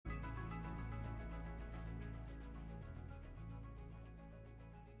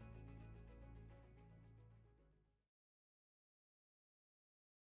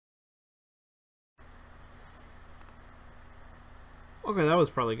Okay, that was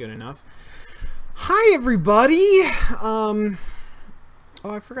probably good enough. Hi, everybody! Oh,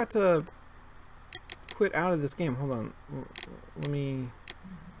 I forgot to quit out of this game. Hold on. Let me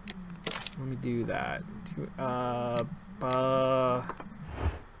do that. I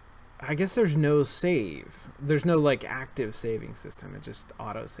guess there's no save. There's no, like, active saving system. It just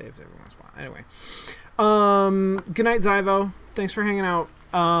auto-saves every once in a while. Anyway. Good night, Zyvo. Thanks for hanging out.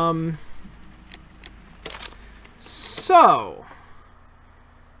 So,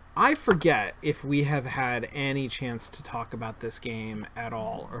 I forget if we have had any chance to talk about this game at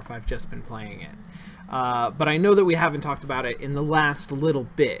all, or if I've just been playing it. But I know that we haven't talked about it in the last little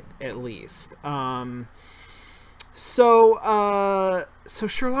bit, at least. So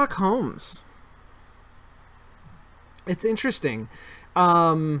Sherlock Holmes. It's interesting.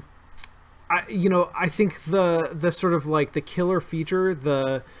 I think the sort of like the killer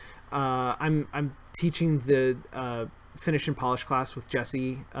feature, I'm teaching the finish and polish class with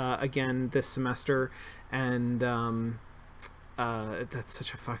Jesse again this semester, and that's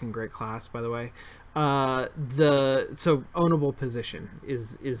such a fucking great class, by the way. So ownable position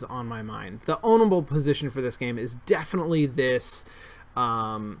is on my mind. The ownable position for this game is definitely this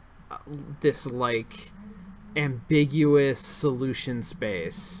like ambiguous solution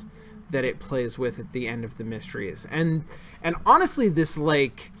space that it plays with at the end of the mysteries, and honestly this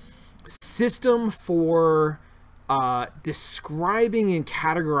like system for describing and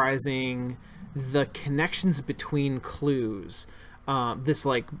categorizing the connections between clues, this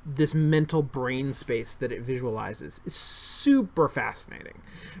mental brain space that it visualizes is super fascinating,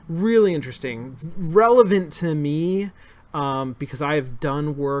 really interesting, relevant to me, because I have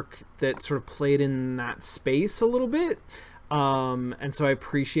done work that sort of played in that space a little bit, and so I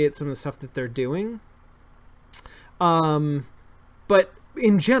appreciate some of the stuff that they're doing, but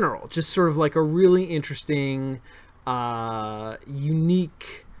in general, just sort of like a really interesting,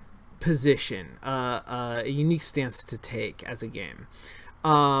 unique position, a unique stance to take as a game.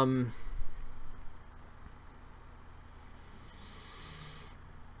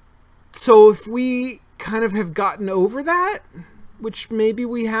 So if we kind of have gotten over that, which maybe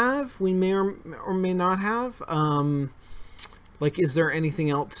we have, we may or may not have, like, is there anything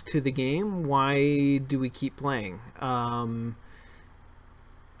else to the game? Why do we keep playing?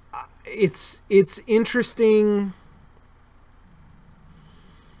 It's interesting.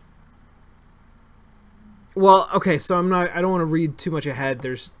 Well, okay, so I don't want to read too much ahead.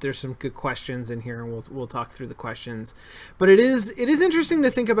 There's some good questions in here, and we'll talk through the questions. But it is interesting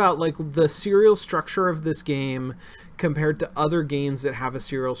to think about like the serial structure of this game compared to other games that have a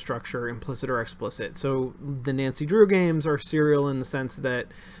serial structure, implicit or explicit. So the Nancy Drew games are serial in the sense that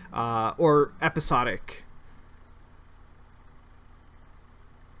or episodic.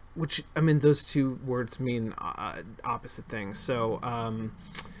 Which, I mean, those two words mean opposite things. So,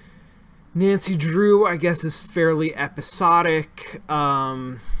 Nancy Drew, I guess, is fairly episodic.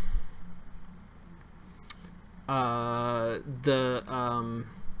 What's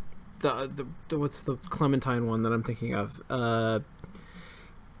the Clementine one that I'm thinking of?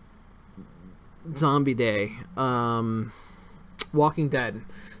 Zombie Day. Walking Dead.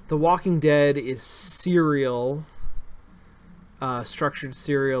 The Walking Dead is serial. Structured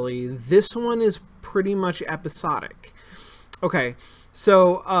serially. This one is pretty much episodic. Okay,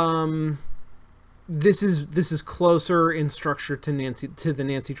 so this is closer in structure to the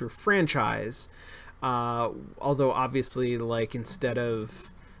Nancy Drew franchise, although obviously, like, instead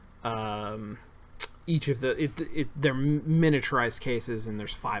of each of they're miniaturized cases, and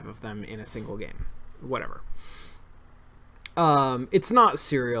there's 5 of them in a single game. Whatever. It's not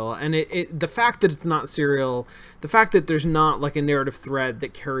serial, and the fact that it's not serial, the fact that there's not like a narrative thread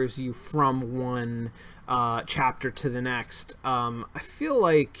that carries you from one chapter to the next, I feel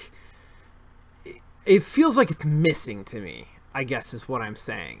like it feels like it's missing to me, I guess is what I'm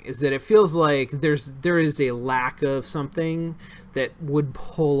saying, is that it feels like there is a lack of something that would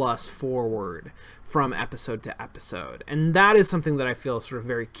pull us forward from episode to episode, and that is something that I feel sort of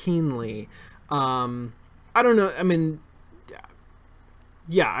very keenly. I don't know, I mean,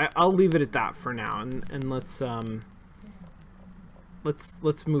 yeah, I'll leave it at that for now, and let's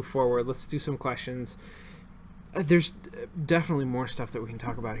move forward. Let's do some questions. There's definitely more stuff that we can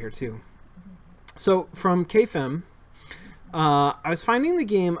talk about here too. So from KFM, I was finding the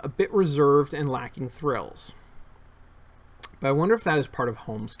game a bit reserved and lacking thrills. But I wonder if that is part of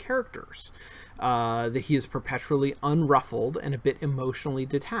Holmes' characters, that he is perpetually unruffled and a bit emotionally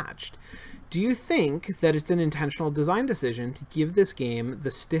detached. Do you think that it's an intentional design decision to give this game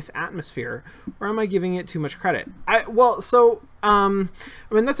the stiff atmosphere, or am I giving it too much credit? I mean,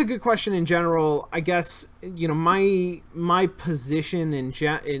 that's a good question in general. I guess, you know, my position in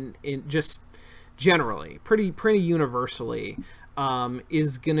just generally, pretty universally,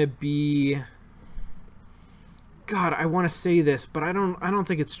 is gonna be, God, I want to say this, but I don't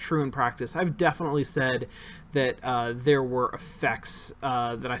think it's true in practice. I've definitely said that there were effects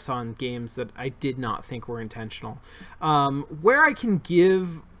that I saw in games that I did not think were intentional. Where I can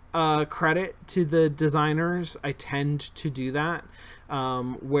give credit to the designers, I tend to do that.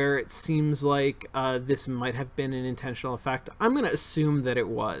 Where it seems like this might have been an intentional effect, I'm going to assume that it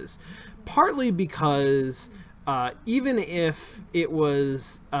was. Partly because even if it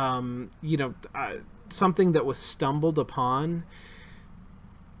was, you know, something that was stumbled upon,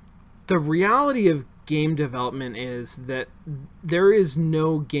 the reality of game development is that there is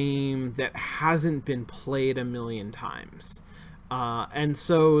no game that hasn't been played a million times. And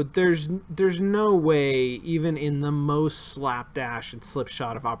so there's no way, even in the most slapdash and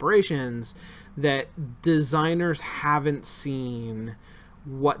slipshod of operations, that designers haven't seen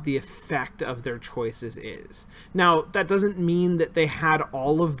what the effect of their choices is. Now, that doesn't mean that they had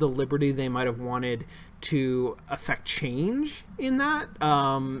all of the liberty they might have wanted to affect change in that.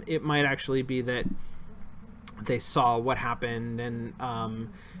 It might actually be that they saw what happened and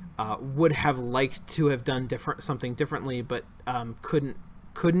would have liked to have done something differently, but couldn't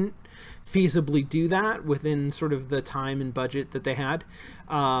feasibly do that within sort of the time and budget that they had.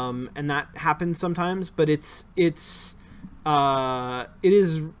 And that happens sometimes, but it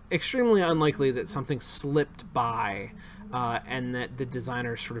is extremely unlikely that something slipped by and that the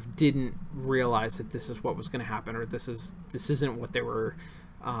designers sort of didn't realize that this is what was going to happen, or this isn't what they were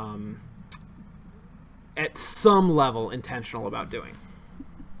at some level intentional about doing.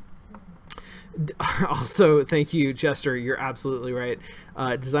 Also, thank you, Jester. You're absolutely right.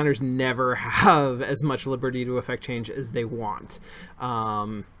 Designers never have as much liberty to affect change as they want.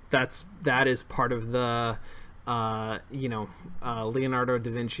 That is part of the Leonardo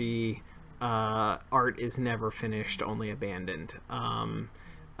da Vinci art is never finished, only abandoned.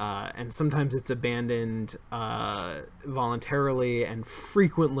 And sometimes it's abandoned voluntarily, and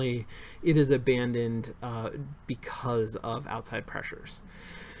frequently it is abandoned because of outside pressures.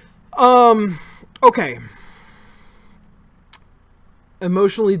 Okay.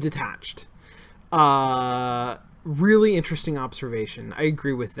 Emotionally detached. Really interesting observation. I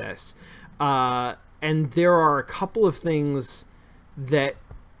agree with this. And there are a couple of things that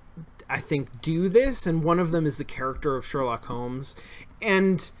I think do this, and one of them is the character of Sherlock Holmes.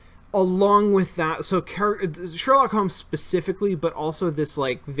 And along with that, so Sherlock Holmes specifically, but also this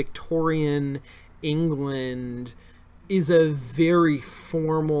like Victorian England is a very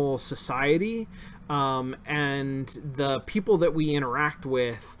formal society, and the people that we interact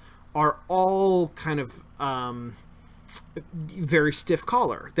with are all kind of very stiff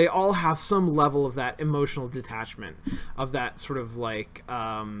collar. They all have some level of that emotional detachment, of that sort of like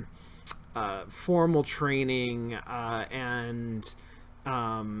formal training, and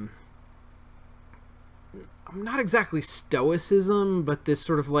not exactly stoicism, but this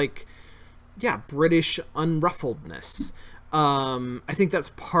sort of like, yeah, British unruffledness. I think that's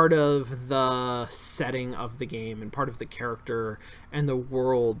part of the setting of the game and part of the character and the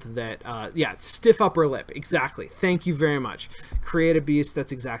world that, yeah, stiff upper lip. Exactly. Thank you very much. Create a beast.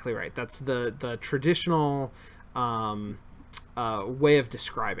 That's exactly right. That's the traditional way of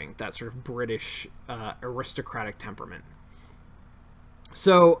describing that sort of British aristocratic temperament.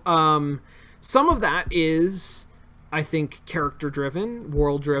 So some of that is, I think, character-driven,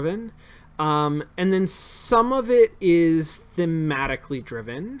 world-driven. And then some of it is thematically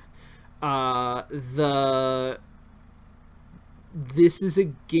driven. This is a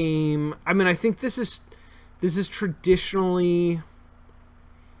game. I mean, I think this is traditionally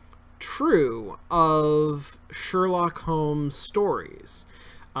true of Sherlock Holmes stories,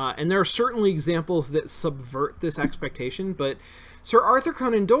 and there are certainly examples that subvert this expectation. But Sir Arthur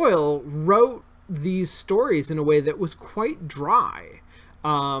Conan Doyle wrote these stories in a way that was quite dry.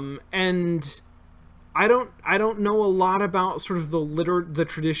 And I don't know a lot about sort of the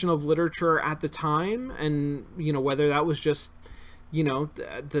tradition of literature at the time, and whether that was just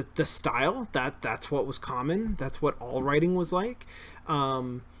the style that's what was common, that's what all writing was like.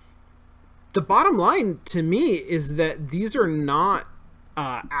 The bottom line to me is that these are not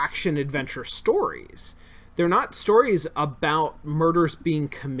action adventure stories. They're not stories about murders being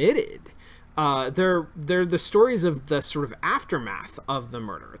committed. they're the stories of the sort of aftermath of the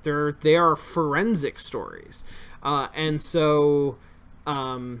murder. They are forensic stories, and so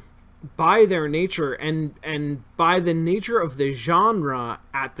by their nature and by the nature of the genre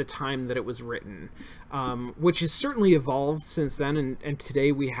at the time that it was written, which has certainly evolved since then, and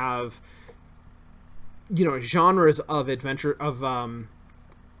today we have, you know, genres of adventure, of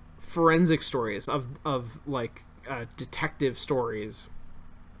forensic stories, of like detective stories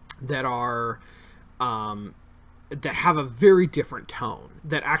that are that have a very different tone,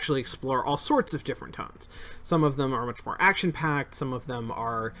 that actually explore all sorts of different tones. Some of them are much more action-packed, some of them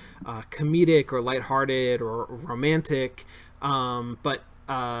are comedic or lighthearted or romantic, but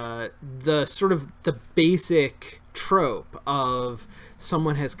the sort of the basic trope of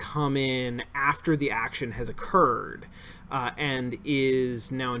someone has come in after the action has occurred and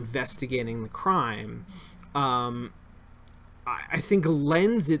is now investigating the crime, I think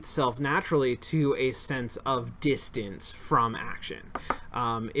lends itself naturally to a sense of distance from action.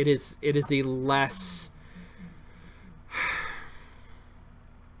 It is a less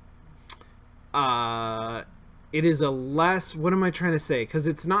what am I trying to say? Because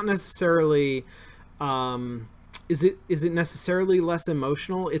it's not necessarily is it necessarily less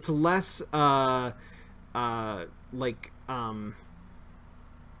emotional? It's less like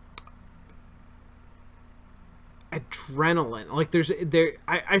adrenaline. Like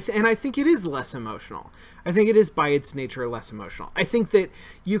I think it is less emotional. I think it is by its nature less emotional. I think that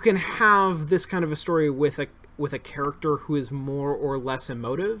you can have this kind of a story with a character who is more or less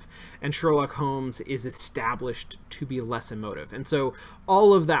emotive, and Sherlock Holmes is established to be less emotive. And so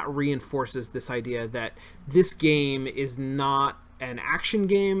all of that reinforces this idea that this game is not an action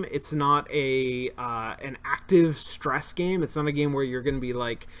game. It's not an active stress game. It's not a game where you're going to be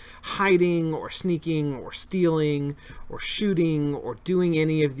like hiding or sneaking or stealing or shooting or doing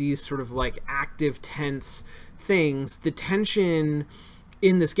any of these sort of like active tense things. The tension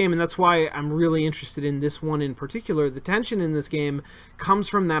in this game, and that's why I'm really interested in this one in particular, the tension in this game comes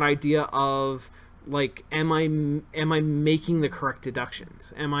from that idea of like, am I making the correct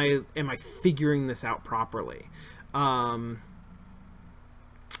deductions? Am I figuring this out properly?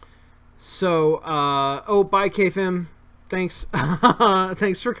 So, oh, bye, KFM. Thanks.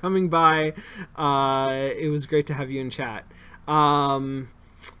 Thanks for coming by. It was great to have you in chat. So,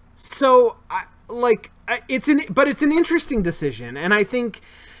 it's an interesting decision, and I think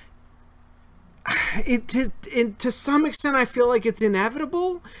to some extent I feel like it's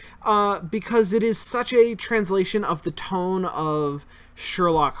inevitable, because it is such a translation of the tone of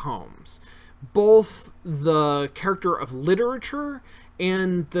Sherlock Holmes, both the character of literature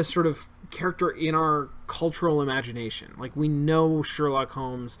and the sort of character in our cultural imagination. Like, we know Sherlock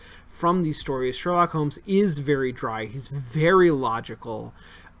Holmes from these stories. Sherlock Holmes is very dry. He's very logical.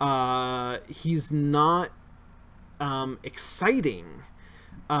 He's not exciting,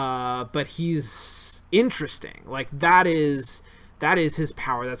 but he's interesting. Like, that is his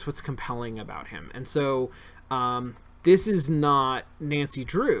power. That's what's compelling about him. And so this is not Nancy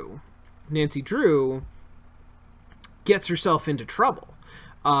Drew. Nancy Drew gets herself into trouble.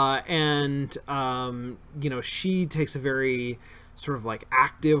 And you know, she takes a very sort of like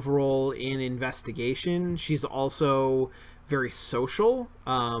active role in investigation. She's also very social,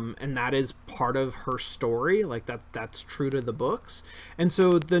 and that is part of her story. Like, that's true to the books. And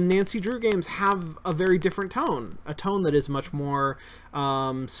so the Nancy Drew games have a very different tone, a tone that is much more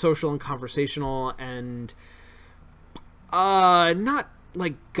social and conversational, and not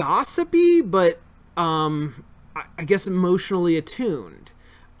like gossipy, but I guess emotionally attuned,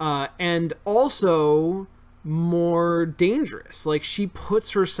 and also more dangerous. Like, she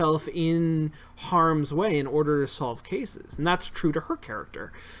puts herself in harm's way in order to solve cases, and that's true to her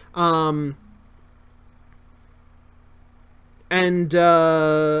character. And I'm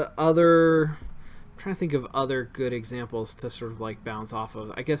trying to think of other good examples to sort of like bounce off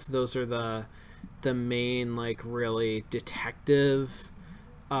of. I guess those are the main, like, really detective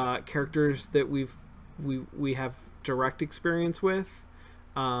characters that we have direct experience with.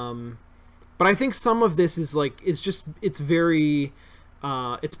 But I think some of this is like, it's very,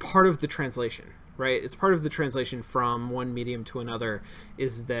 it's part of the translation, right? It's part of the translation from one medium to another,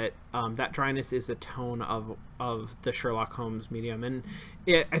 is that that dryness is a tone of the Sherlock Holmes medium. And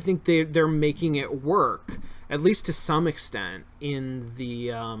I think they're making it work, at least to some extent, in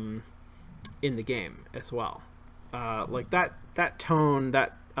the game as well. Like that tone,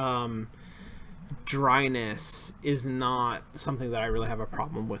 that dryness is not something that I really have a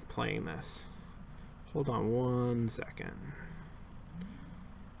problem with playing this. Hold on one second.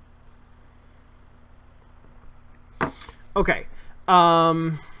 Okay.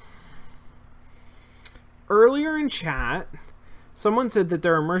 earlier in chat, someone said that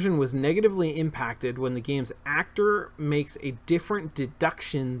their immersion was negatively impacted when the game's actor makes a different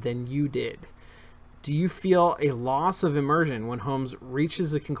deduction than you did. Do you feel a loss of immersion when Holmes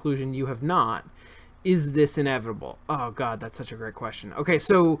reaches a conclusion you have not? Is this inevitable? Oh God, that's such a great question. Okay,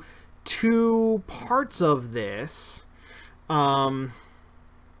 so 2 parts of this. One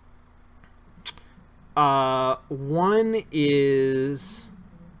is,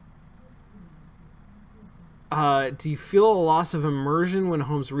 do you feel a loss of immersion when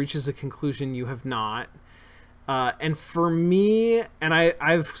Holmes reaches a conclusion you have not? And for me, and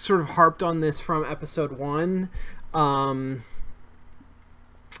I've sort of harped on this from episode 1,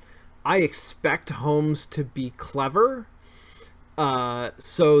 I expect Holmes to be clever.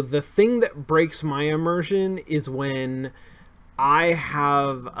 So the thing that breaks my immersion is when I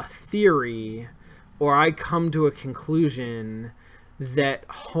have a theory or I come to a conclusion that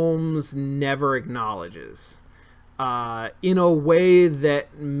Holmes never acknowledges, in a way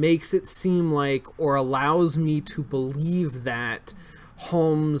that makes it seem like, or allows me to believe that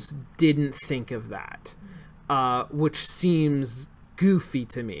Holmes didn't think of that, which seems goofy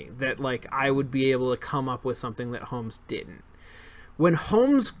to me, that like I would be able to come up with something that Holmes didn't. When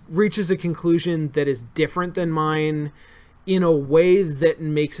Holmes reaches a conclusion that is different than mine in a way that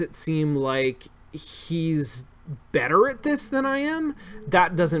makes it seem like he's better at this than I am,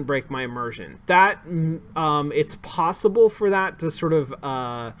 that doesn't break my immersion. That it's possible for that to sort of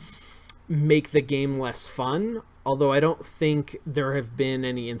make the game less fun, although I don't think there have been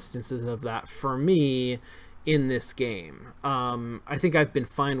any instances of that for me in this game. I think I've been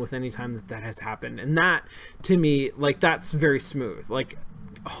fine with any time that that has happened, and that to me, like, that's very smooth. Like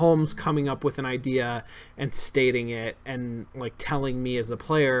Holmes coming up with an idea and stating it and like telling me as a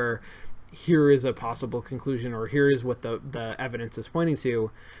player, here is a possible conclusion, or here is what the evidence is pointing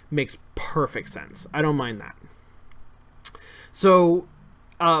to, makes perfect sense. I don't mind that. So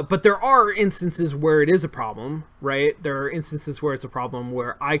but there are instances where it is a problem, right? There are instances where it's a problem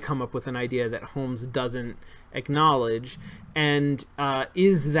where I come up with an idea that Holmes doesn't acknowledge, and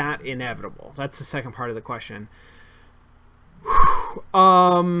is that inevitable? That's the second part of the question.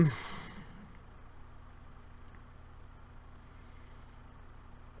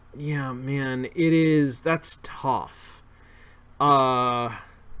 Yeah, man, it is. That's tough.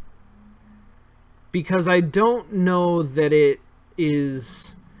 Because I don't know that it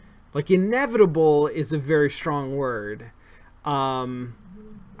is, like, inevitable is a very strong word.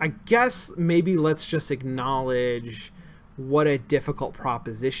 I guess maybe let's just acknowledge what a difficult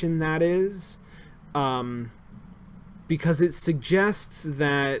proposition that is. Because it suggests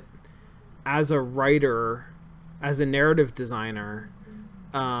that as a writer, as a narrative designer,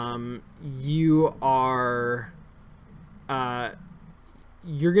 you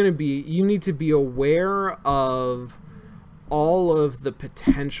need to be aware of all of the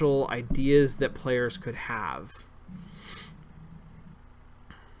potential ideas that players could have.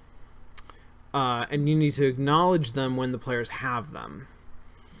 And you need to acknowledge them when the players have them.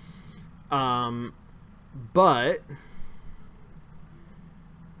 But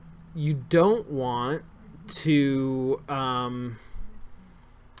you don't want to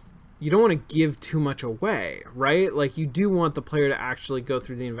give too much away, right? Like, you do want the player to actually go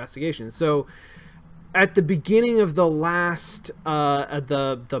through the investigation. So at the beginning of the last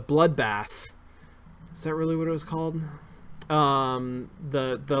the bloodbath, is that really what it was called?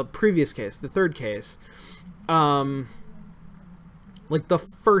 The previous case, the third case, like, the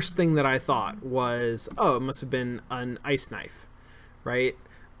first thing that I thought was, oh, it must have been an ice knife, right?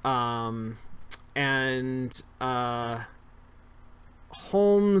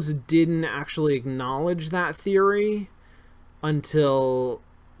 Holmes didn't actually acknowledge that theory until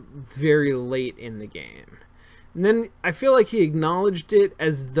very late in the game. And then I feel like he acknowledged it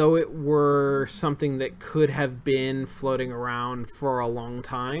as though it were something that could have been floating around for a long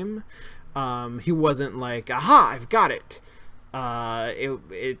time. He wasn't like, aha, I've got it.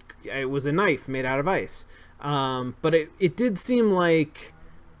 It was a knife made out of ice. But it did seem like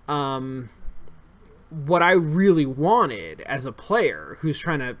what I really wanted as a player who's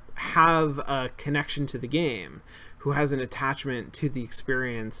trying to have a connection to the game, who has an attachment to the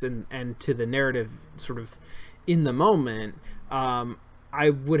experience and to the narrative sort of in the moment, I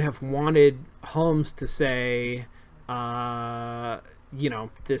would have wanted Holmes to say, there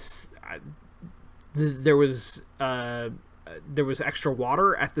was extra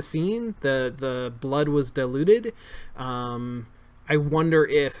water at the scene, the blood was diluted. I wonder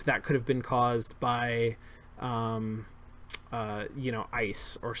if that could have been caused by,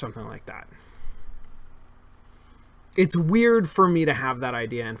 ice or something like that. it's weird for me to have that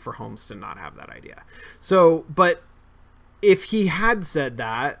idea and for Holmes to not have that idea. So, but if he had said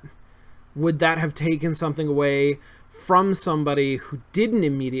that, would that have taken something away from somebody who didn't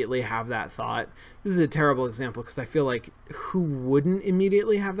immediately have that thought? This is a terrible example because I feel like who wouldn't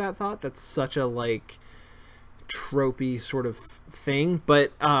immediately have that thought? That's such a like tropey sort of thing.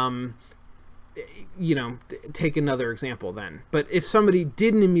 But you know, take another example then. But if somebody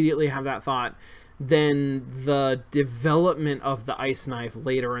didn't immediately have that thought, then the development of the ice knife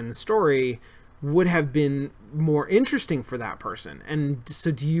later in the story would have been more interesting for that person. And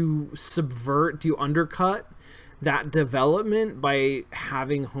so do you undercut that development by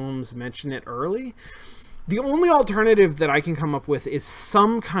having Holmes mention it early? The only alternative that I can come up with is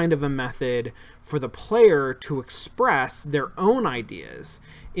some kind of a method for the player to express their own ideas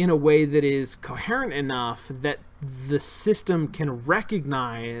in a way that is coherent enough that the system can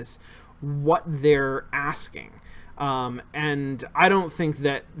recognize what they're asking. And I don't think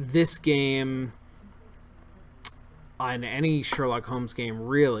that this game, on any Sherlock Holmes game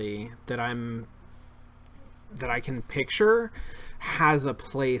really, that I can picture, has a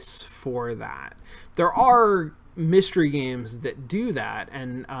place for that. There are mystery games that do that,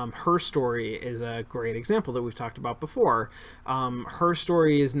 and Her Story is a great example that we've talked about before. Her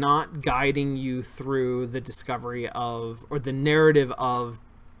Story is not guiding you through the discovery of, or the narrative of,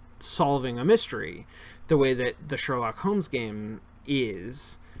 solving a mystery the way that the Sherlock Holmes game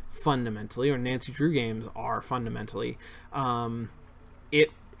is fundamentally, or Nancy Drew games are fundamentally.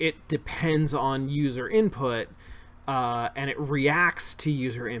 It depends on user input, and it reacts to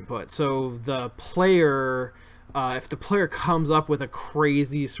user input. So the player, if the player comes up with a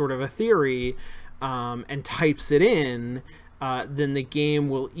crazy sort of a theory and types it in, then the game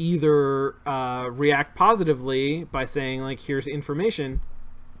will either react positively by saying like, here's information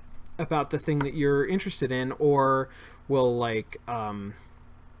about the thing that you're interested in, or will like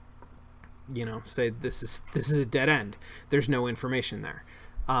you know, say this is a dead end, there's no information there.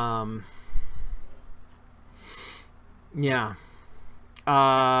 Yeah.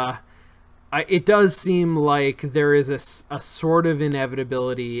 It does seem like there is a sort of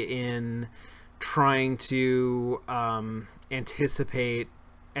inevitability in trying to anticipate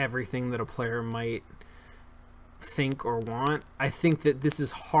everything that a player might think or want. I think that this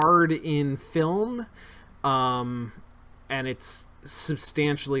is hard in film, and it's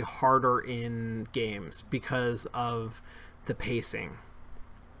substantially harder in games because of the pacing.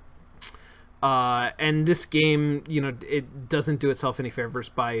 And this game, you know, it doesn't do itself any favors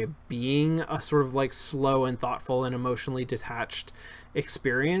by being a sort of like slow and thoughtful and emotionally detached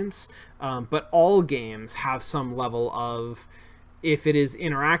experience. But all games have some level of, if it is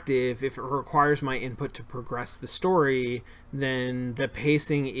interactive, if it requires my input to progress the story, then the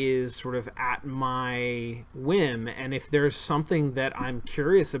pacing is sort of at my whim. And if there's something that I'm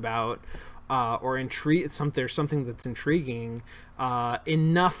curious about, or there's something that's intriguing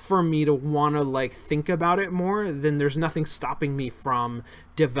enough for me to want to like think about it more, then there's nothing stopping me from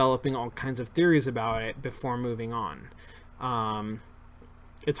developing all kinds of theories about it before moving on.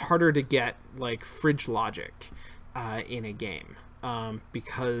 It's harder to get like fridge logic in a game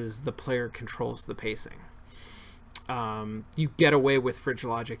because the player controls the pacing. You get away with fridge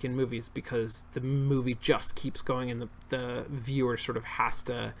logic in movies because the movie just keeps going and the viewer sort of has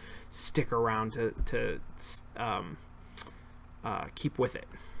to stick around to keep with it.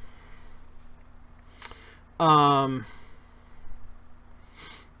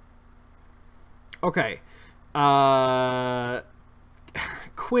 Okay.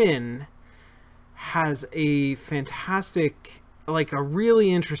 Quinn has a fantastic, like a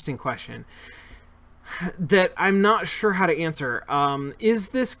really interesting question that I'm not sure how to answer. Is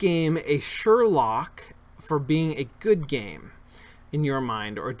this game a Sherlock for being a good game in your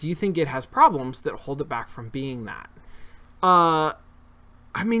mind, or do you think it has problems that hold it back from being that? I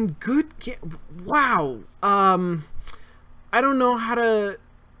mean, good game. Wow. I don't know how to.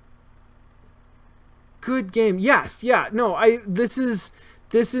 Good game. Yes. Yeah. No. This is.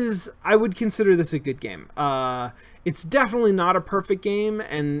 I would consider this a good game. It's definitely not a perfect game,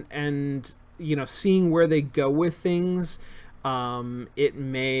 and you know, seeing where they go with things, it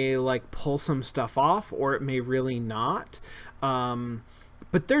may like pull some stuff off, or it may really not.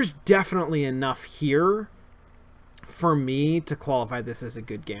 But there's definitely enough here for me to qualify this as a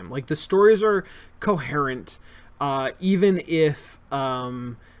good game. Like, the stories are coherent, even if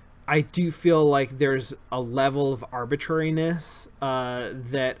I do feel like there's a level of arbitrariness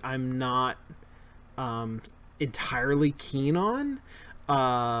that I'm not entirely keen on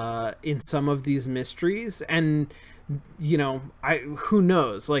in some of these mysteries. And you know, who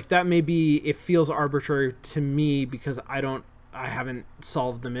knows? Like, that may be, it feels arbitrary to me because I haven't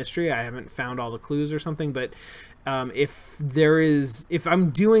solved the mystery. I haven't found all the clues or something. But if I'm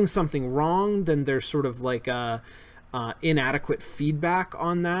doing something wrong, then there's sort of like a inadequate feedback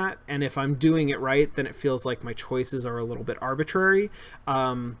on that. And if I'm doing it right, then it feels like my choices are a little bit arbitrary.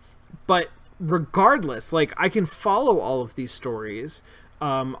 But regardless, like, I can follow all of these stories.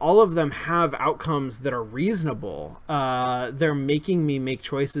 All of them have outcomes that are reasonable. They're making me make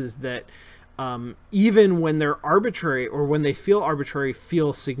choices that, even when they're arbitrary or when they feel arbitrary,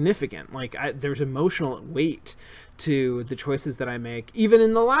 feel significant. Like, there's emotional weight to the choices that I make. Even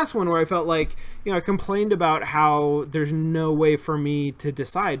in the last one where I felt like, you know, I complained about how there's no way for me to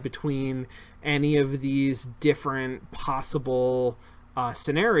decide between any of these different possible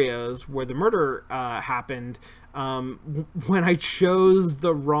scenarios where the murder happened. When I chose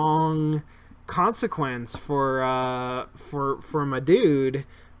the wrong consequence for my dude,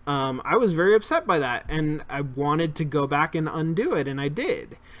 I was very upset by that, and I wanted to go back and undo it, and I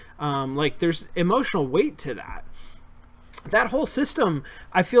did. Like, there's emotional weight to that. That whole system,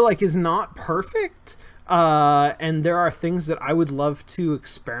 I feel like, is not perfect, and there are things that I would love to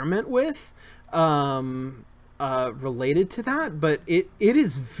experiment with related to that, but it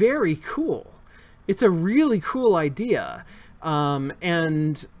is very cool. It's a really cool idea. I'm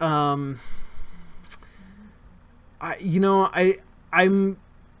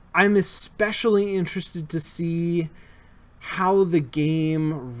especially interested to see how the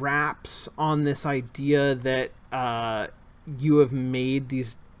game wraps on this idea that you have made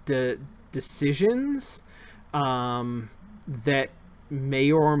these decisions that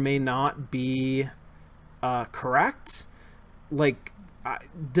may or may not be correct. Like,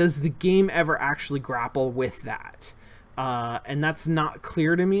 does the game ever actually grapple with that? And that's not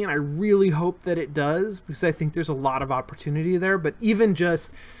clear to me, and I really hope that it does, because I think there's a lot of opportunity there. But even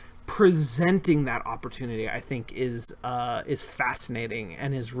just presenting that opportunity, I think, is fascinating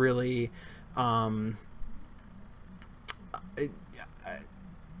and is really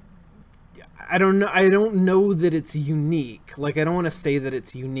I don't know that it's unique. Like, I don't want to say that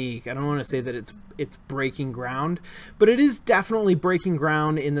it's unique. I don't want to say that it's breaking ground, but it is definitely breaking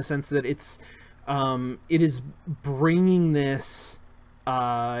ground in the sense that it is bringing this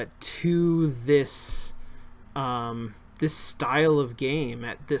to this this style of game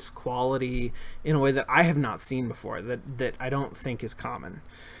at this quality in a way that I have not seen before, that I don't think is common.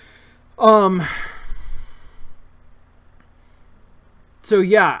 So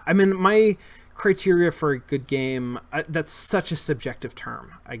yeah, I mean, my criteria for a good game, that's such a subjective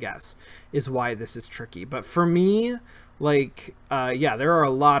term, I guess, is why this is tricky. But for me, like, yeah, there are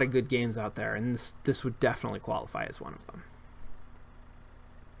a lot of good games out there, and this would definitely qualify as one of them.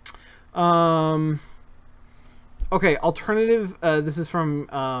 Okay, alternative, this is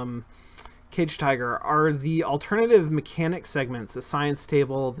from Cage Tiger. Are the alternative mechanic segments, the science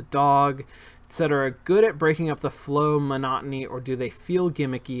table, the dog, etc., good at breaking up the flow, monotony, or do they feel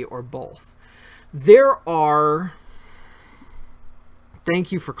gimmicky, or both? There are...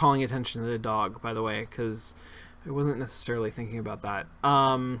 Thank you for calling attention to the dog, by the way, because I wasn't necessarily thinking about that.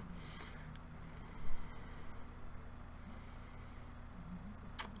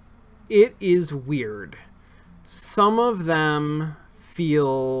 It is weird. Some of them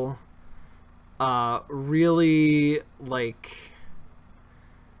feel really, like,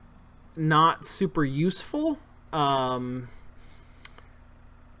 not super useful.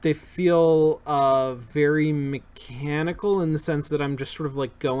 They feel very mechanical in the sense that I'm just sort of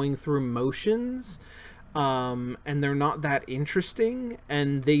like going through motions, and they're not that interesting,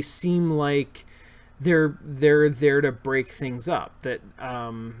 and they seem like they're there to break things up, that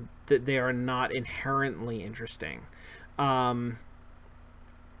that they are not inherently interesting. Some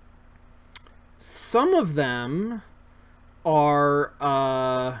of them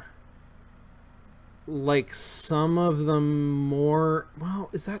are like, some of them more... Well,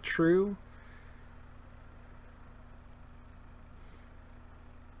 is that true?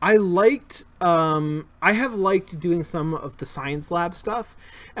 I have liked doing some of the science lab stuff,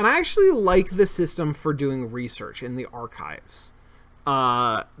 and I actually like the system for doing research in the archives.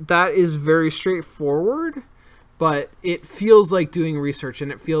 That is very straightforward, but it feels like doing research,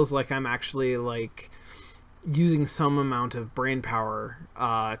 and it feels like I'm actually, like, using some amount of brain power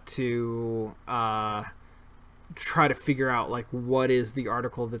to try to figure out, like, what is the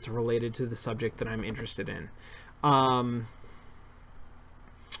article that's related to the subject that I'm interested in. I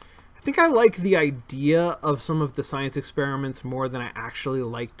think I like the idea of some of the science experiments more than I actually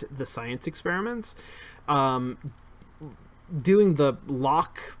liked the science experiments. Doing the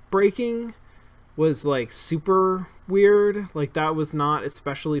lock breaking was like super weird. Like that was not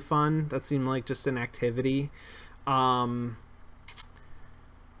especially fun. That seemed like just an activity.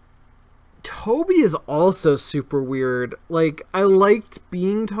 Toby is also super weird. Like, I liked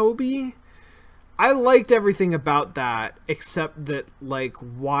being Toby. I liked everything about that, except that, like,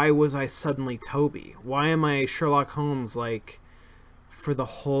 why was I suddenly Toby? Why am I Sherlock Holmes, like, for the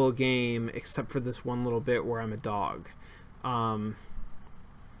whole game, except for this one little bit where I'm a dog? That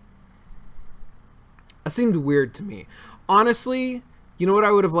seemed weird to me. Honestly, you know what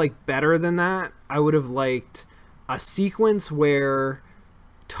I would have liked better than that? I would have liked a sequence where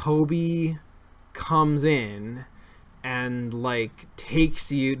Toby comes in and like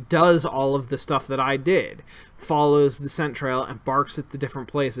does all of the stuff that I did, follows the scent trail and barks at the different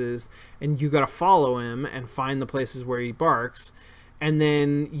places, and you gotta follow him and find the places where he barks, and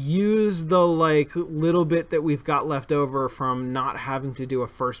then use the like little bit that we've got left over from not having to do a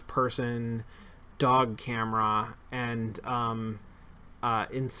first person dog camera, and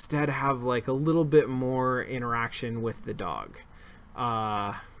instead have like a little bit more interaction with the dog.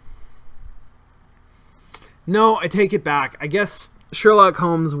 No, I take it back. I guess Sherlock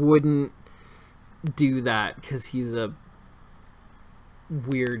Holmes wouldn't do that because he's a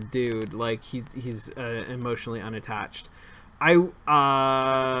weird dude. Like he's emotionally unattached. I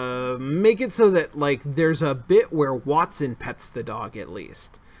make it so that like there's a bit where Watson pets the dog at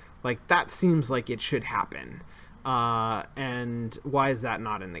least. Like that seems like it should happen. And why is that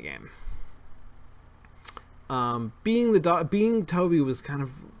not in the game? Being Toby was kind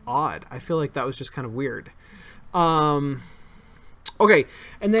of odd. I feel like that was just kind of weird. Okay,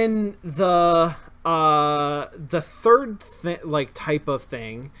 and then the third type of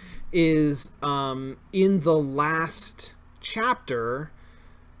thing is in the last chapter,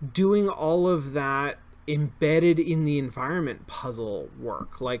 doing all of that embedded in the environment puzzle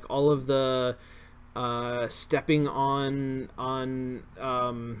work, like all of the stepping on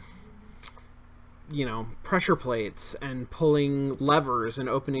you know, pressure plates and pulling levers and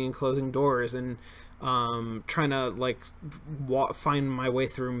opening and closing doors and trying to like find my way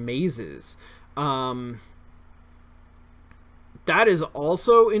through mazes. That is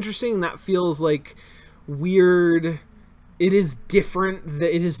also interesting. That feels like weird. It is different.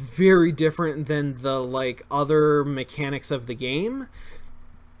 It is very different than the like other mechanics of the game.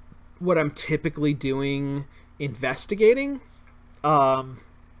 What I'm typically doing, investigating. But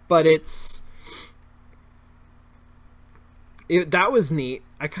that was neat.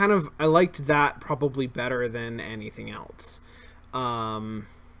 I liked that probably better than anything else. I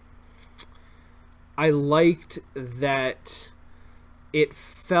liked that it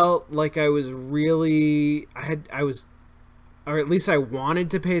felt like I was really, or at least I wanted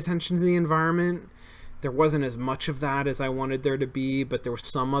to pay attention to the environment. There wasn't as much of that as I wanted there to be, but there was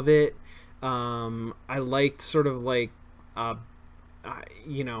some of it. I liked sort of like,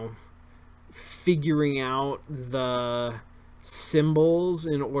 you know, figuring out the symbols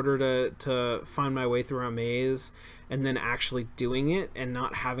in order to find my way through a maze, and then actually doing it and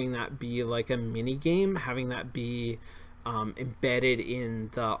not having that be like a mini game, having that be embedded in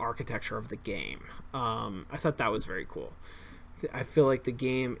the architecture of the game. I thought that was very cool. I feel like the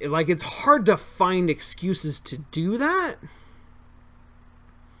game, it's hard to find excuses to do that.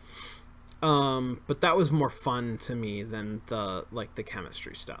 But that was more fun to me than the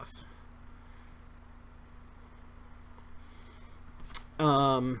chemistry stuff.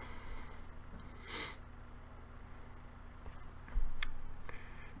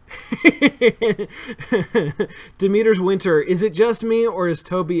 Demeter's Winter, is it just me, or is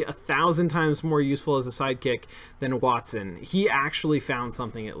Toby 1,000 times more useful as a sidekick than Watson? He actually found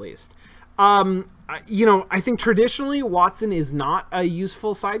something, at least. You know, I think traditionally Watson is not a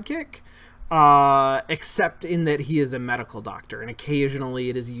useful sidekick, except in that he is a medical doctor, and occasionally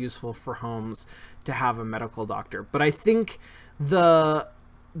it is useful for Holmes to have a medical doctor. But I think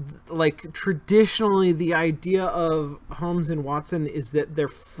traditionally the idea of Holmes and Watson is that they're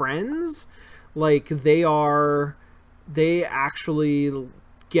friends. Like they actually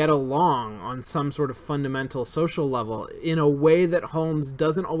get along on some sort of fundamental social level in a way that Holmes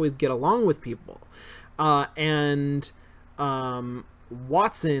doesn't always get along with people. And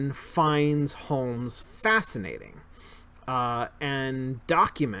Watson finds Holmes fascinating, and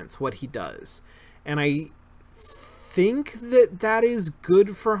documents what he does. And I think that is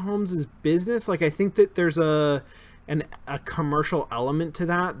good for Holmes's business. Like I think that there's a commercial element to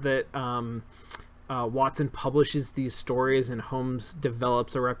that Watson publishes these stories and Holmes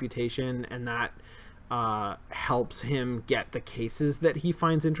develops a reputation, and that helps him get the cases that he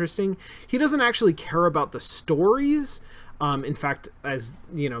finds interesting. He doesn't actually care about the stories In fact, as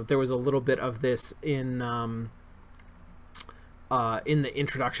you know, there was a little bit of this in the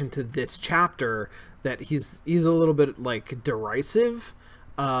introduction to this chapter, that he's a little bit like derisive,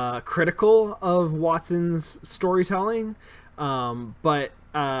 critical of Watson's storytelling, but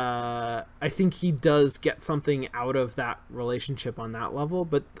I think he does get something out of that relationship on that level,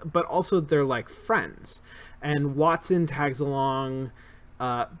 but also they're like friends, and Watson tags along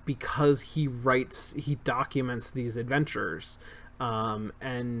because he documents these adventures,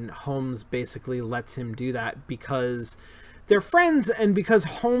 and Holmes basically lets him do that because they're friends, and because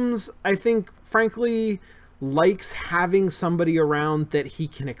Holmes, I think, frankly, likes having somebody around that he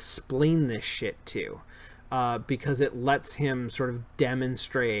can explain this shit to, because it lets him sort of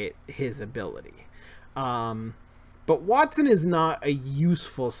demonstrate his ability. But Watson is not a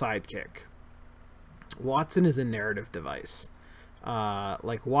useful sidekick. Watson is a narrative device.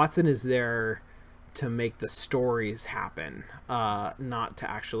 Like, Watson is there to make the stories happen, not to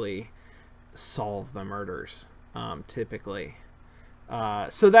actually solve the murders, typically.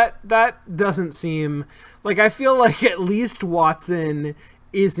 So that doesn't seem like, I feel like at least Watson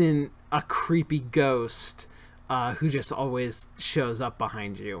isn't a creepy ghost who just always shows up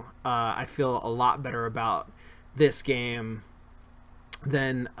behind you. I feel a lot better about this game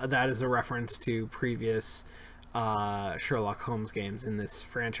than that is a reference to previous Sherlock Holmes games in this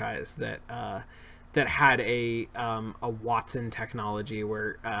franchise that had a Watson technology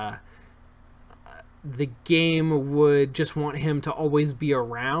where the game would just want him to always be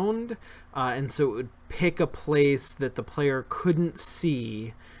around, and so it would pick a place that the player couldn't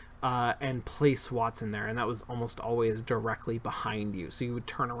see and place Watson there, and that was almost always directly behind you. So you would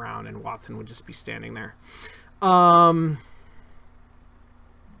turn around and Watson would just be standing there.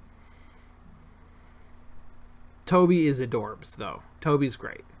 Toby is adorbs, though. Toby's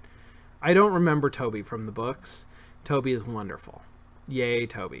great. I don't remember Toby from the books. Toby is wonderful. Yay,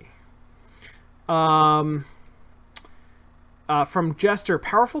 Toby. From Jester,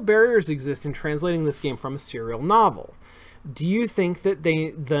 powerful barriers exist in translating this game from a serial novel. Do you think that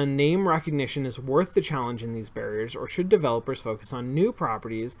the name recognition is worth the challenge in these barriers, or should developers focus on new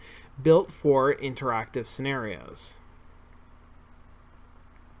properties built for interactive scenarios?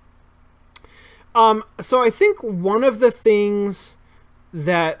 So I think one of the things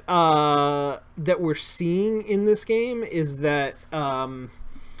that that we're seeing in this game is that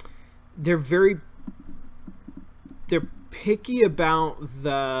they're picky about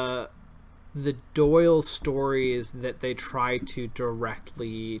the Doyle stories that they try to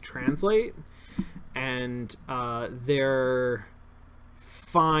directly translate, and they're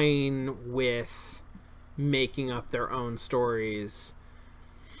fine with making up their own stories.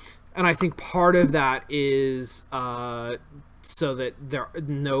 And I think part of that is so that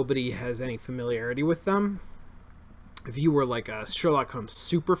nobody has any familiarity with them. If you were like a Sherlock Holmes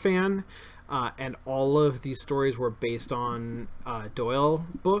super fan, and all of these stories were based on Doyle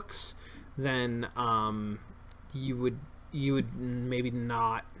books, then you would maybe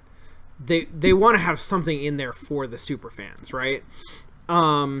not. They want to have something in there for the super fans, right?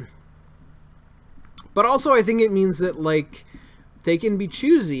 But also I think it means that, like, they can be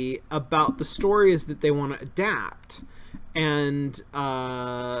choosy about the stories that they want to adapt, and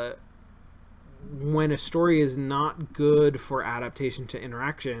when a story is not good for adaptation to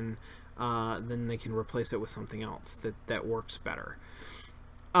interaction, then they can replace it with something else that works better.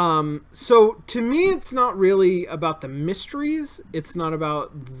 So to me, it's not really about the mysteries. It's not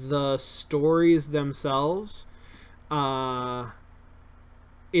about the stories themselves.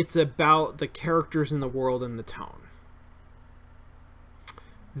 It's about the characters in the world and the tone.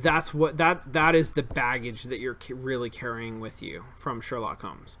 That's what that is the baggage that you're really carrying with you from Sherlock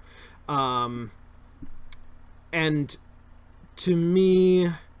Holmes. And to me,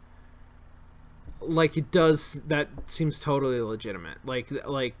 like, that seems totally legitimate. Like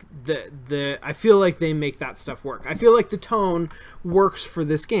the I feel like they make that stuff work. I feel like the tone works for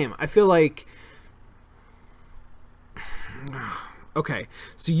this game. I feel like, okay,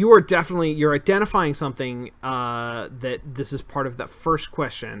 so you're identifying something that this is part of that first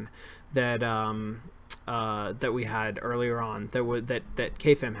question that that we had earlier on, that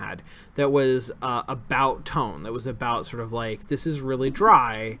KFM had, that was about tone, that was about sort of like, this is really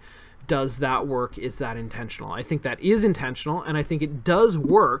dry. Does that work? Is that intentional? I think that is intentional, and I think it does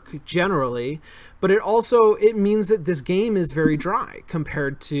work generally, but it means that this game is very dry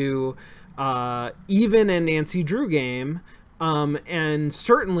compared to even a Nancy Drew game, and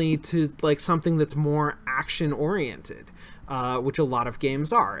certainly to like something that's more action oriented, which a lot of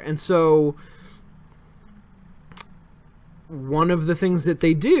games are. And so one of the things that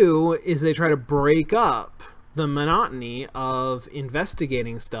they do is they try to break up the monotony of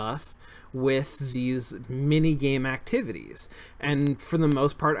investigating stuff with these mini game activities. And for the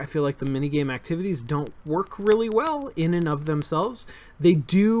most part, I feel like the mini game activities don't work really well in and of themselves. They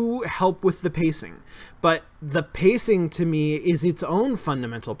do help with the pacing, but the pacing to me is its own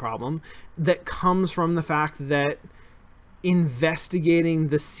fundamental problem that comes from the fact that investigating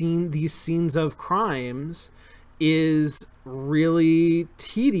these scenes of crimes is really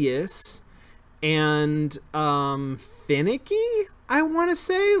tedious and finicky, I want to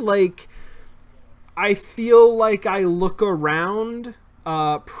say. Like, I feel like I look around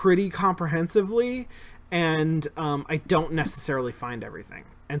pretty comprehensively, and I don't necessarily find everything.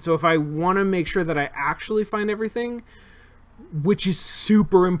 And so if I want to make sure that I actually find everything, which is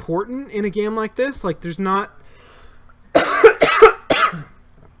super important in a game like this, like there's not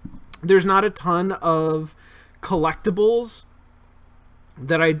there's not a ton of collectibles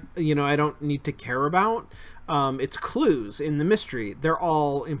that I don't need to care about. It's clues in the mystery. They're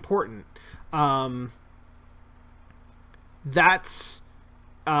all important. That's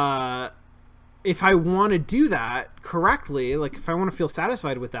if I want to do that correctly, like if I want to feel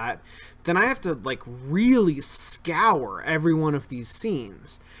satisfied with that, then I have to like really scour every one of these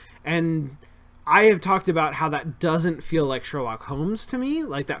scenes. And I have talked about how that doesn't feel like Sherlock Holmes to me,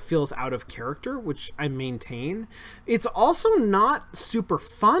 like that feels out of character, which I maintain. It's also not super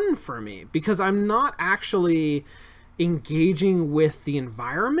fun for me because I'm not actually engaging with the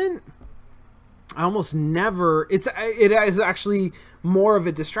environment. I almost never, it is actually more of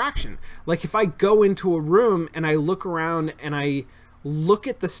a distraction. Like if I go into a room and I look around and I look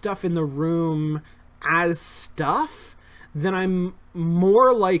at the stuff in the room as stuff, then I'm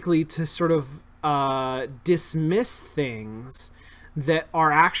more likely to sort of dismiss things that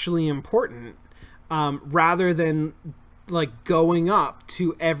are actually important, rather than like going up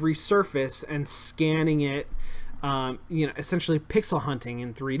to every surface and scanning it, essentially pixel hunting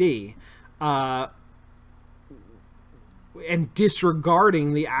in 3D, and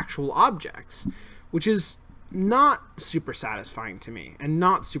disregarding the actual objects, which is not super satisfying to me and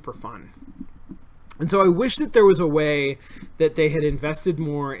not super fun. And so I wish that there was a way that they had invested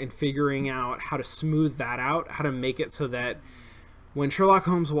more in figuring out how to smooth that out, how to make it so that when Sherlock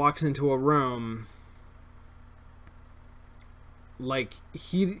Holmes walks into a room, like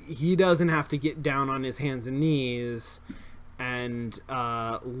he doesn't have to get down on his hands and knees and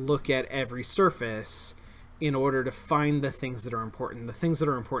look at every surface in order to find the things that are important. The things that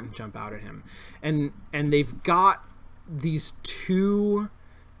are important jump out at him. And they've got these two...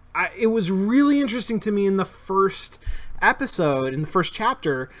 it was really interesting to me in the first episode, in the first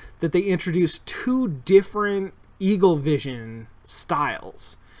chapter, that they introduced two different eagle vision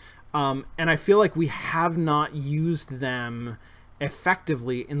styles. And I feel like we have not used them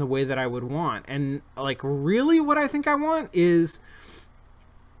effectively in the way that I would want. And like really what I think I want is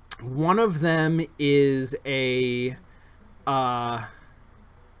one of them is a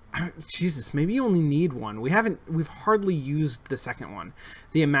Jesus, maybe you only need one. We've hardly used the second one,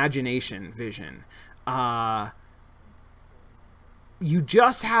 the imagination vision. You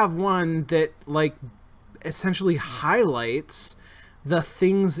just have one that like essentially highlights the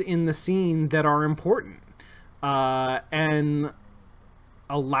things in the scene that are important, and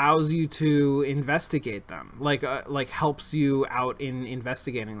allows you to investigate them, like helps you out in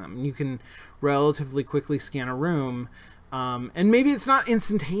investigating them. You can relatively quickly scan a room. And maybe it's not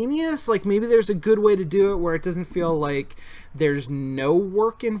instantaneous, like maybe there's a good way to do it where it doesn't feel like there's no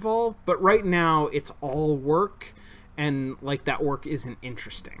work involved, but right now it's all work, and like that work isn't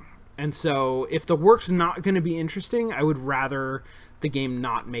interesting. And so if the work's not going to be interesting, I would rather the game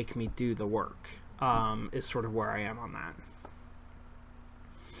not make me do the work, is sort of where I am on that.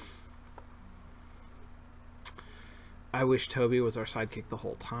 I wish Toby was our sidekick the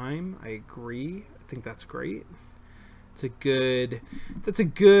whole time. I agree. I think that's great. That's a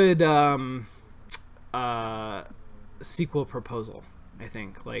good sequel proposal, I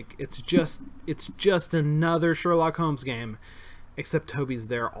think. Like it's just another Sherlock Holmes game, except Toby's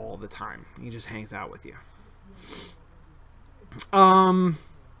there all the time. He just hangs out with you.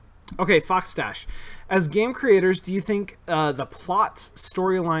 Okay, Fox Stash. As game creators, do you think the plot's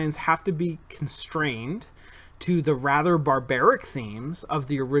storylines have to be constrained to the rather barbaric themes of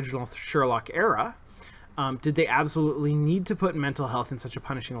the original Sherlock era? Did they absolutely need to put mental health in such a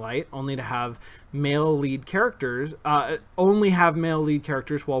punishing light, only to have male lead characters, while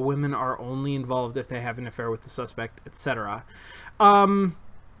women are only involved if they have an affair with the suspect, etc.?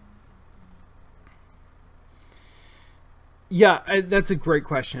 Yeah, that's a great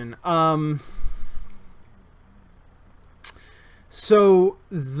question. So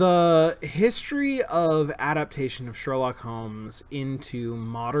the history of adaptation of Sherlock Holmes into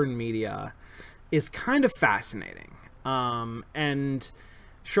modern media is kind of fascinating. And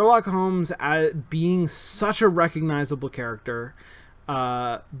Sherlock Holmes, being such a recognizable character,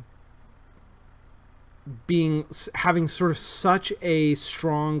 uh, having sort of such a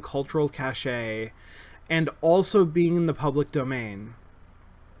strong cultural cachet, and also being in the public domain,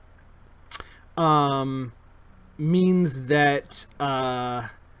 means that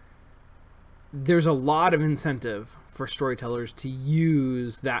there's a lot of incentive for storytellers to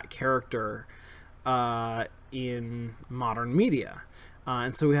use that character in modern media.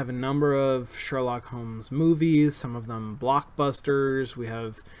 And so we have a number of Sherlock Holmes movies, some of them blockbusters. We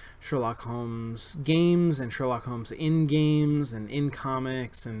have Sherlock Holmes games and Sherlock Holmes in games and in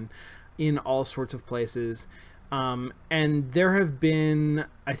comics and in all sorts of places. And there have been,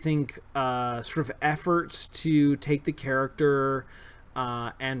 I think, sort of efforts to take the character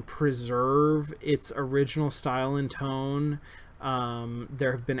and preserve its original style and tone.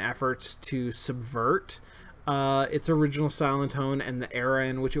 There have been efforts to subvert its original style and tone and the era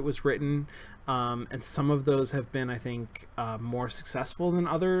in which it was written. And some of those have been, I think, more successful than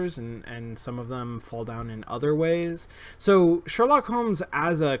others, and some of them fall down in other ways. So Sherlock Holmes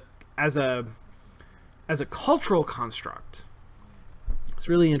as a cultural construct, it's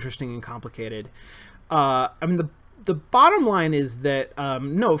really interesting and complicated. I mean, the bottom line is that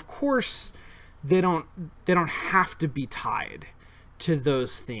no, of course they don't have to be tied to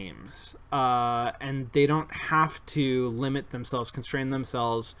those themes, and they don't have to limit themselves, constrain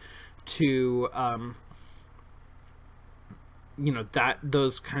themselves to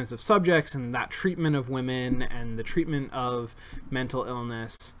those kinds of subjects and that treatment of women and the treatment of mental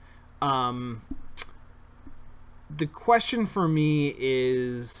illness. The question for me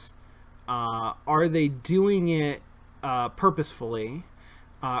is, are they doing it purposefully?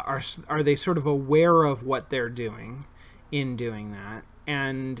 Are they sort of aware of what they're doing in doing that?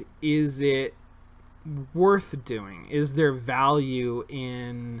 And is it worth doing? Is there value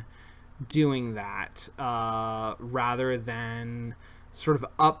in doing that, rather than sort of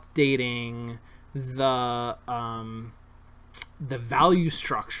updating the value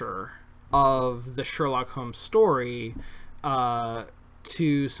structure of the Sherlock Holmes story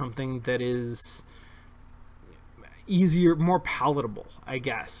to something that is easier, more palatable, I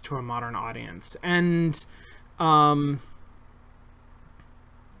guess, to a modern audience? And I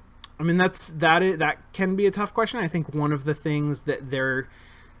mean, that can be a tough question. I think one of the things that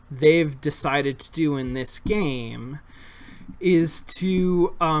they've decided to do in this game is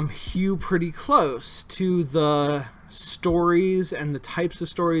to hew pretty close to the stories and the types of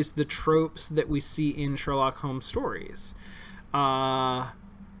stories, the tropes that we see in Sherlock Holmes stories. And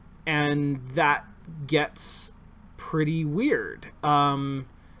that gets pretty weird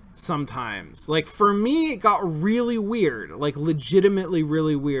sometimes. Like, for me, it got really weird, like legitimately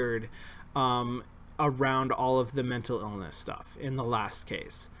really weird, around all of the mental illness stuff in the last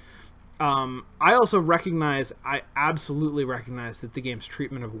case. I absolutely recognize that the game's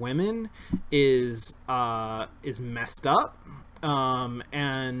treatment of women is messed up,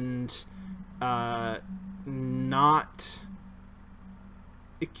 and not,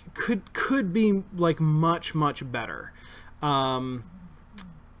 it could be like much better.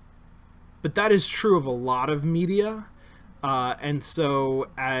 But that is true of a lot of media, and so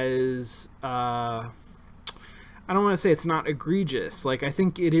as I don't want to say it's not egregious. Like, I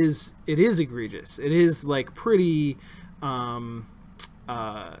think it is egregious. It is like pretty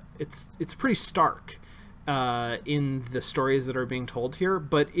it's pretty stark in the stories that are being told here,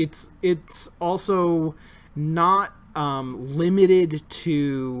 but it's also not limited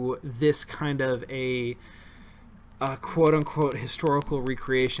to this kind of a quote unquote historical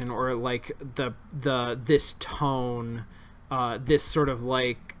recreation, or like this tone, this sort of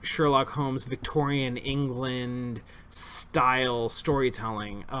like Sherlock Holmes Victorian England style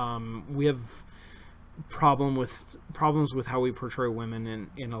storytelling. We have problems with how we portray women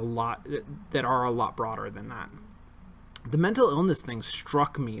in a lot that are a lot broader than that. The mental illness thing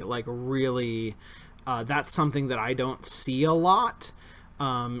struck me like really. That's something that I don't see a lot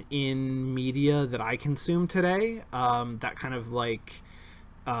in media that I consume today. That kind of like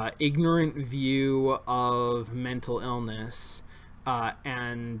ignorant view of mental illness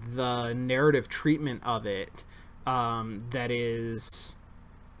and the narrative treatment of it that is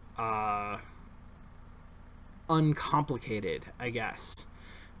uncomplicated, I guess.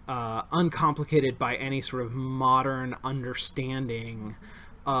 Uncomplicated by any sort of modern understanding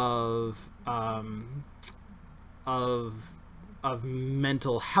of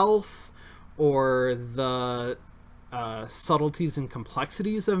mental health, or the subtleties and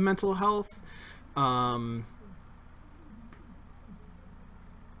complexities of mental health.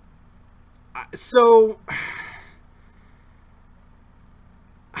 So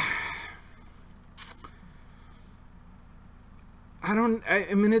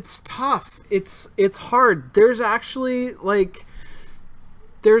I mean, it's tough. It's hard. There's actually, like,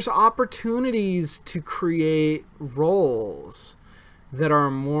 there's opportunities to create roles that are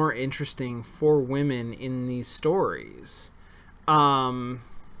more interesting for women in these stories. I'm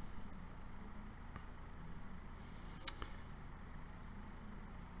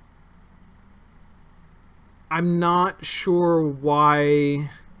not sure why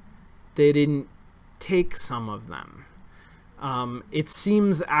they didn't take some of them. It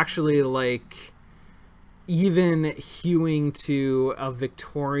seems actually like even hewing to a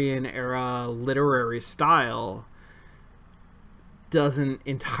Victorian era literary style doesn't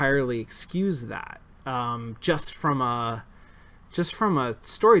entirely excuse that. Just from a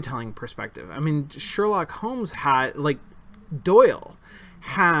storytelling perspective. I mean, Sherlock Holmes had, like, Doyle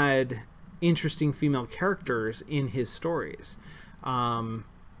had interesting female characters in his stories. Not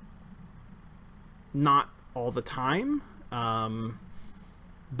all the time.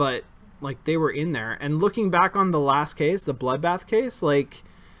 But, like, they were in there. And looking back on the last case, the bloodbath case, like,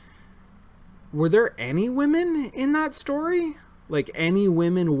 were there any women in that story? Like, any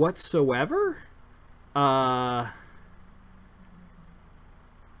women whatsoever? I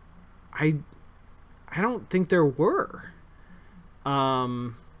don't think there were.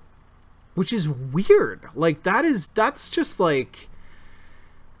 Which is weird. Like, that's just, like,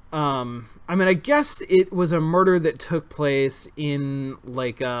 I mean, I guess it was a murder that took place in,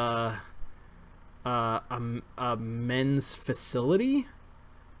 like, a men's facility.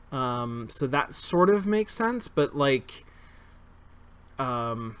 So that sort of makes sense, but, like,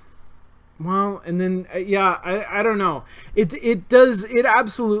 well, and then, yeah, I don't know. It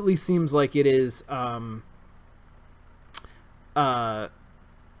absolutely seems like it is, yeah,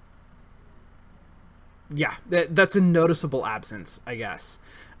 that's a noticeable absence, I guess.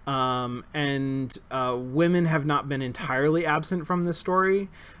 And women have not been entirely absent from this story,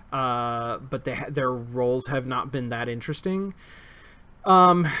 but their roles have not been that interesting.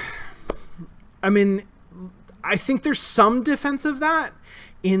 I mean, I think there's some defense of that,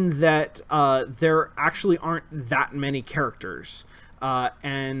 in that there actually aren't that many characters,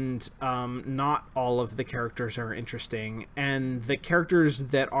 and not all of the characters are interesting, and the characters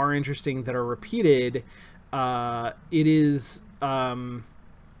that are interesting that are repeated, it is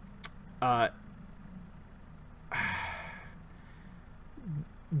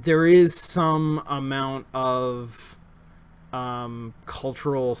there is some amount of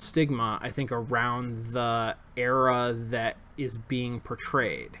cultural stigma, I think, around the era that is being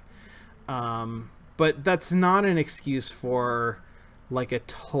portrayed. But that's not an excuse for, like, a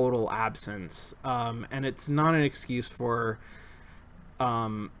total absence. And it's not an excuse for,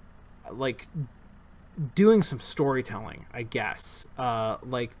 like, doing some storytelling, I guess.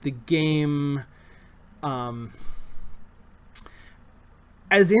 Like, the game,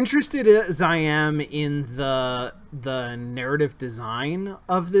 as interested as I am in the narrative design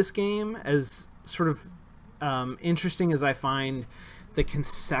of this game, as sort of interesting as I find the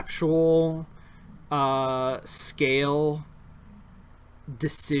conceptual scale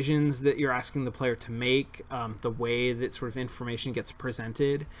decisions that you're asking the player to make, the way that sort of information gets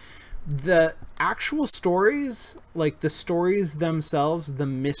presented, the actual stories, like the stories themselves, the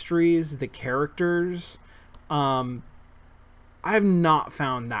mysteries, the characters, I have not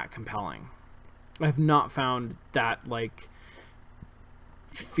found that compelling. I have not found that, like,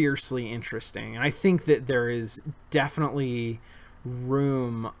 fiercely interesting. And I think that there is definitely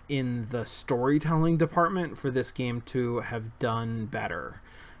room in the storytelling department for this game to have done better.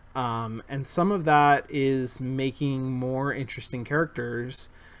 And some of that is making more interesting characters,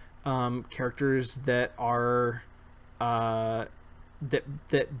 characters that are that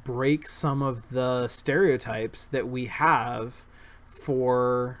break some of the stereotypes that we have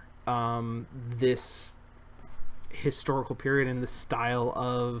for this historical period and this style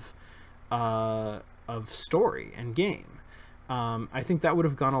of story and game. I think that would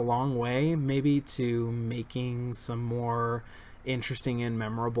have gone a long way, maybe, to making some more interesting and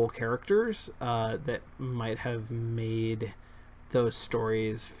memorable characters that might have made those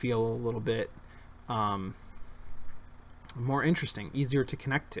stories feel a little bit more interesting, easier to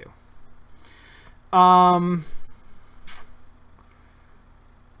connect to.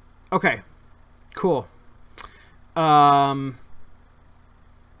 Okay, cool. Brad,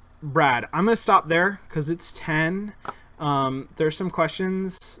 I'm gonna stop there because it's 10. There's some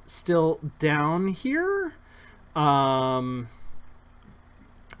questions still down here. I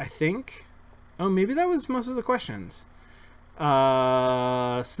think. Oh, maybe that was most of the questions.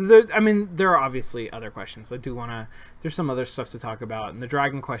 So there, I mean, there are obviously other questions. I do want to, there's some other stuff to talk about, and the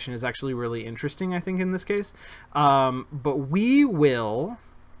dragon question is actually really interesting, I think, in this case. But we will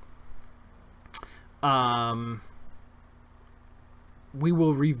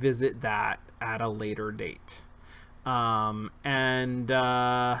revisit that at a later date.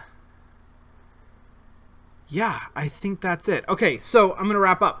 Yeah, I think that's it. Okay, so I'm going to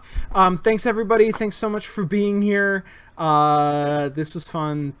wrap up. Thanks, everybody. Thanks so much for being here. This was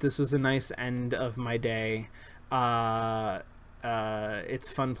fun. This was a nice end of my day. It's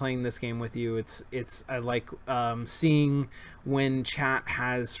fun playing this game with you. I like seeing when chat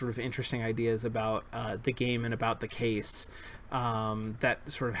has sort of interesting ideas about the game and about the case. That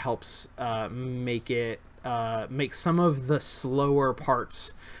sort of helps make some of the slower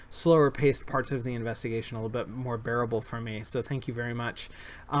paced parts of the investigation a little bit more bearable for me. So thank you very much.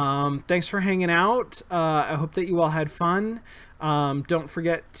 Thanks for hanging out. I hope that you all had fun. Don't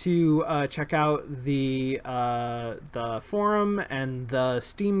forget to check out the forum and the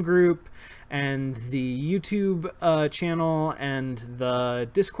Steam group and the YouTube channel and the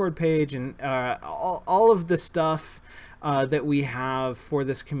Discord page and all of the stuff that we have for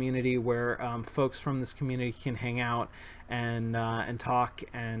this community, where folks from this community can hang out and talk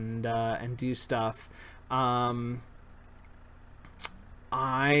and do stuff.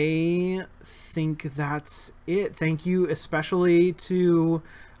 I think that's it. Thank you especially to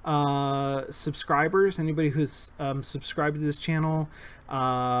subscribers, anybody who's subscribed to this channel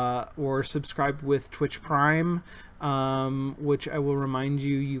or subscribed with Twitch Prime, which I will remind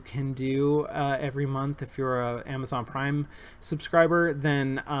you can do every month if you're a Amazon Prime subscriber.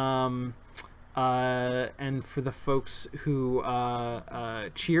 Then and for the folks who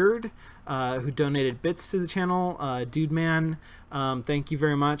cheered, who donated bits to the channel, Dude Man, thank you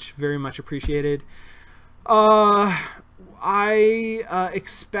very much appreciated. I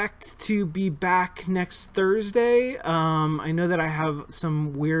expect to be back next Thursday. I know that I have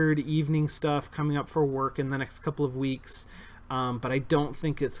some weird evening stuff coming up for work in the next couple of weeks, but I don't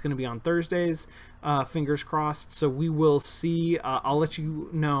think it's going to be on Thursdays. Fingers crossed. So we will see. I'll let you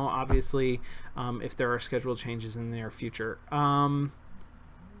know, obviously, if there are scheduled changes in the near future.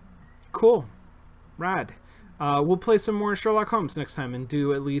 Cool. Rad. We'll play some more Sherlock Holmes next time and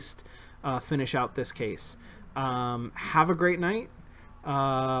do at least finish out this case. Have a great night.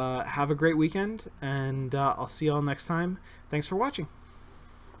 Have a great weekend, and I'll see you all next time. Thanks for watching.